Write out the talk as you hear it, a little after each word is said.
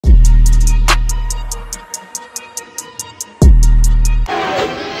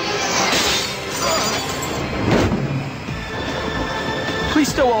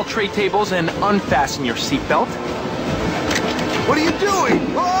stow all tray tables and unfasten your seatbelt. What are you doing?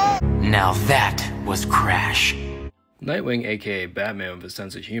 Oh! Now that was Crash. Nightwing, aka Batman with a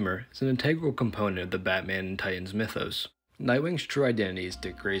sense of humor, is an integral component of the Batman and Titans mythos. Nightwing's true identity is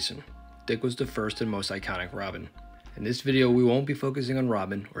Dick Grayson. Dick was the first and most iconic Robin. In this video, we won't be focusing on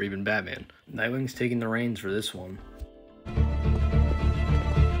Robin or even Batman. Nightwing's taking the reins for this one.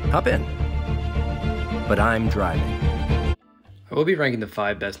 Hop in. But I'm driving. I will be ranking the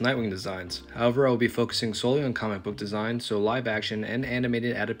 5 best Nightwing designs. However, I will be focusing solely on comic book designs, so live action and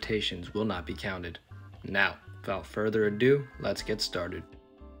animated adaptations will not be counted. Now, without further ado, let's get started.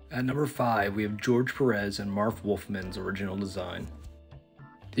 At number 5, we have George Perez and Marv Wolfman's original design.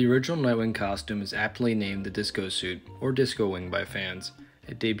 The original Nightwing costume is aptly named the Disco Suit, or Disco Wing by fans.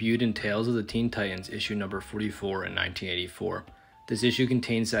 It debuted in Tales of the Teen Titans issue number 44 in 1984. This issue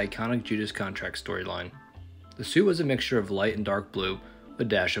contains the iconic Judas Contract storyline. The suit was a mixture of light and dark blue, with a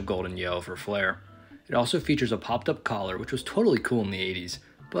dash of gold and yellow for flair. It also features a popped-up collar, which was totally cool in the 80s,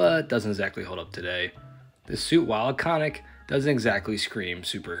 but doesn't exactly hold up today. This suit, while iconic, doesn't exactly scream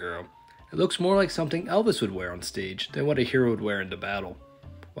superhero. It looks more like something Elvis would wear on stage than what a hero would wear into battle.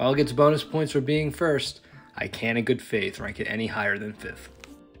 While it gets bonus points for being first, I can't in good faith rank it any higher than 5th.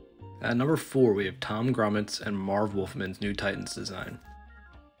 At number 4, we have Tom Grummett's and Marv Wolfman's New Titans design.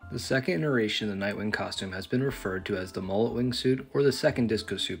 The second iteration of the Nightwing costume has been referred to as the Mullet Wing suit or the second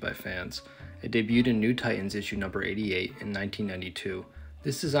Disco Suit by fans. It debuted in New Titans issue number 88 in 1992.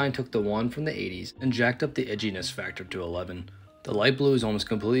 This design took the one from the 80s and jacked up the edginess factor to 11. The light blue is almost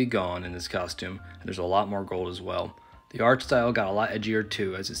completely gone in this costume, and there's a lot more gold as well. The art style got a lot edgier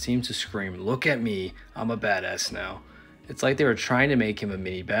too, as it seems to scream, "Look at me, I'm a badass now." It's like they were trying to make him a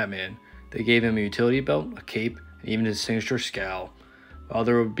mini Batman. They gave him a utility belt, a cape, and even his signature scowl. While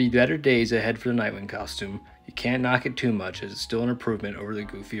there will be better days ahead for the Nightwing costume, you can't knock it too much as it's still an improvement over the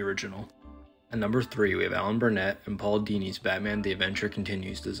goofy original. At number 3, we have Alan Burnett and Paul Dini's Batman The Adventure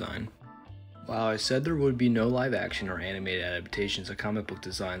Continues design. While I said there would be no live action or animated adaptations of comic book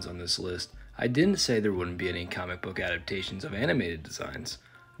designs on this list, I didn't say there wouldn't be any comic book adaptations of animated designs.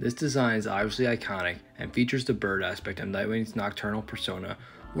 This design is obviously iconic and features the bird aspect of Nightwing's nocturnal persona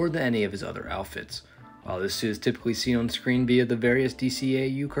more than any of his other outfits. While this suit is typically seen on screen via the various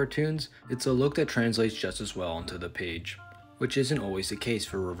DCAU cartoons, it's a look that translates just as well onto the page, which isn't always the case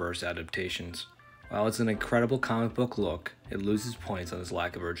for reverse adaptations. While it's an incredible comic book look, it loses points on its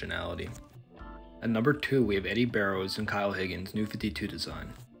lack of originality. At number 2, we have Eddie Barrows and Kyle Higgins' New 52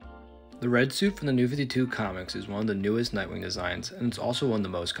 design. The red suit from the New 52 comics is one of the newest Nightwing designs, and it's also one of the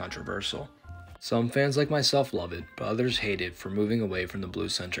most controversial. Some fans like myself love it, but others hate it for moving away from the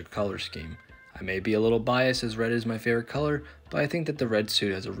blue-centric color scheme. I may be a little biased as red is my favorite color, but I think that the red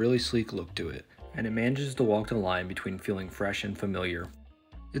suit has a really sleek look to it, and it manages to walk the line between feeling fresh and familiar.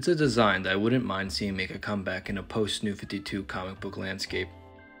 It's a design that I wouldn't mind seeing make a comeback in a post-New 52 comic book landscape.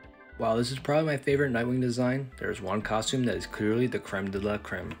 While this is probably my favorite Nightwing design, there is one costume that is clearly the creme de la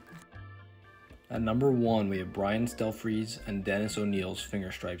creme. At number 1, we have Brian Stelfreeze and Dennis O'Neill's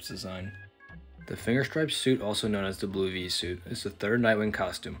Finger Stripes design. The Finger Stripes suit, also known as the Blue V suit, is the third Nightwing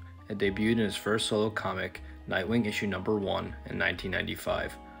costume. It debuted in his first solo comic, Nightwing issue number 1, in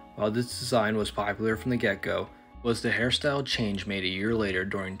 1995. While this design was popular from the get-go, it was the hairstyle change made a year later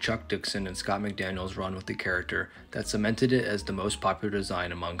during Chuck Dixon and Scott McDaniel's run with the character that cemented it as the most popular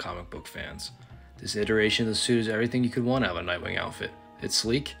design among comic book fans. This iteration of the suit is everything you could want out of a Nightwing outfit. It's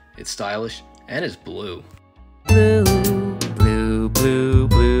sleek, it's stylish, and it's blue. Blue, blue, blue,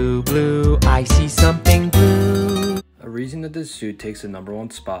 blue, blue, I see something blue. A reason that this suit takes the number 1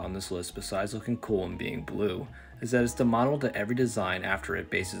 spot on this list besides looking cool and being blue is that it's the model that every design after it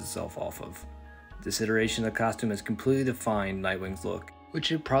bases itself off of. This iteration of the costume has completely defined Nightwing's look,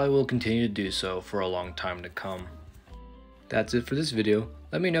 which it probably will continue to do so for a long time to come. That's it for this video.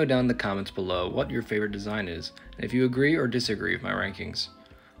 Let me know down in the comments below what your favorite design is, and if you agree or disagree with my rankings.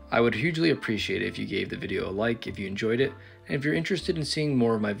 I would hugely appreciate it if you gave the video a like if you enjoyed it, and if you're interested in seeing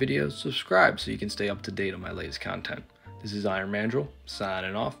more of my videos, subscribe so you can stay up to date on my latest content. This is Iron Mandrill,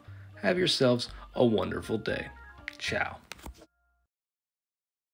 signing off. Have yourselves a wonderful day. Ciao.